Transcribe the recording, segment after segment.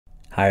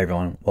Hi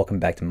everyone, welcome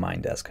back to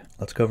Mindesk.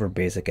 Let's go over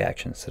basic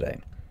actions today.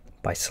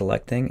 By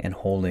selecting and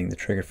holding the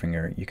trigger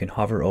finger, you can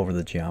hover over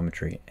the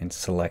geometry and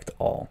select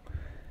all.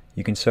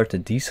 You can start to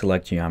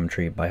deselect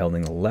geometry by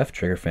holding the left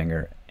trigger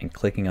finger and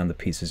clicking on the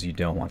pieces you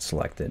don't want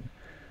selected.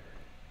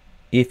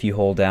 If you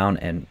hold down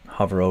and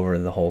hover over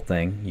the whole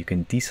thing, you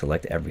can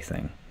deselect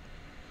everything.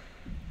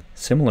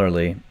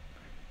 Similarly,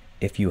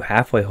 if you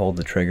halfway hold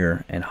the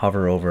trigger and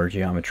hover over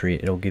geometry,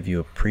 it'll give you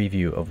a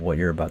preview of what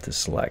you're about to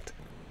select.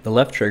 The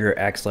left trigger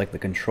acts like the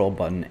control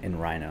button in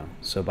Rhino,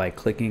 so by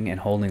clicking and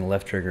holding the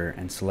left trigger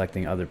and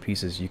selecting other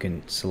pieces, you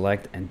can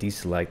select and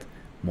deselect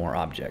more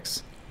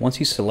objects. Once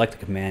you select a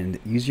command,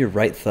 use your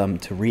right thumb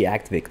to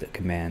reactivate the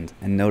command,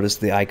 and notice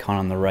the icon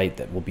on the right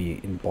that will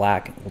be in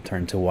black will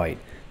turn to white.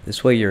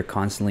 This way you're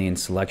constantly in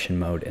selection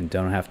mode and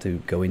don't have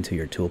to go into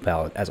your tool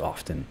palette as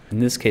often. In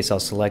this case, I'll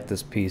select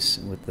this piece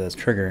with the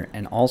trigger,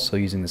 and also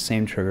using the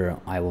same trigger,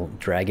 I will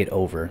drag it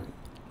over,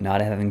 not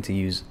having to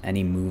use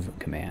any move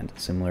command,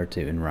 similar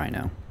to in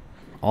Rhino.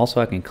 Also,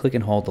 I can click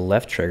and hold the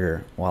left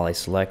trigger while I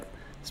select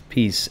this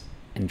piece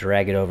and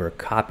drag it over,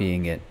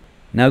 copying it.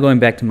 Now going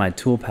back to my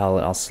tool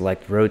palette, I'll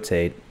select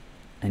rotate,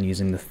 and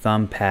using the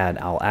thumb pad,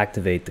 I'll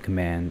activate the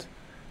command,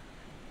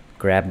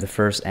 grab the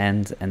first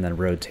end, and then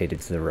rotate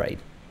it to the right.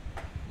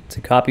 To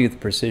copy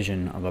with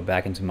precision, I'll go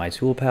back into my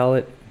tool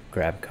palette,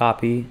 grab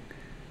copy,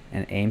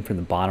 and aim for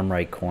the bottom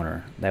right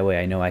corner. That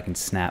way I know I can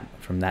snap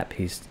from that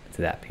piece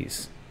to that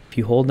piece. If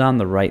you hold down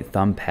the right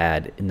thumb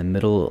pad in the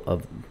middle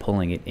of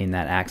pulling it in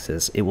that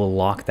axis, it will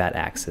lock that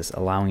axis,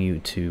 allowing you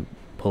to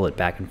pull it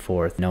back and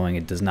forth, knowing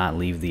it does not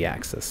leave the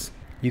axis.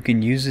 You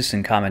can use this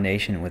in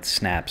combination with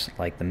snaps,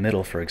 like the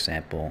middle for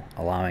example,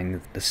 allowing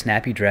the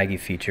snappy draggy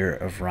feature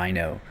of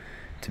Rhino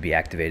to be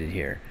activated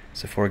here.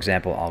 So for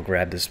example, I'll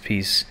grab this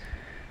piece,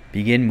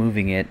 begin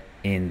moving it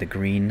in the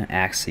green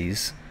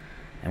axes,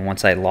 and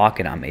once I lock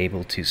it, I'm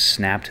able to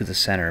snap to the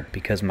center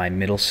because my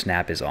middle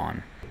snap is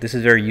on. This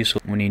is very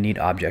useful when you need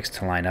objects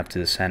to line up to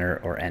the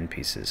center or end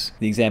pieces.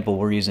 The example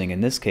we're using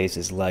in this case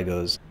is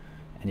Legos,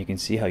 and you can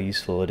see how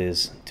useful it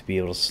is to be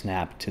able to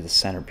snap to the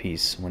center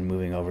piece when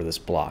moving over this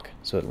block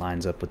so it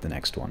lines up with the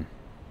next one.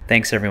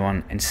 Thanks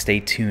everyone, and stay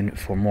tuned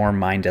for more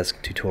Mindesk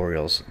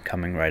tutorials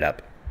coming right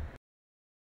up.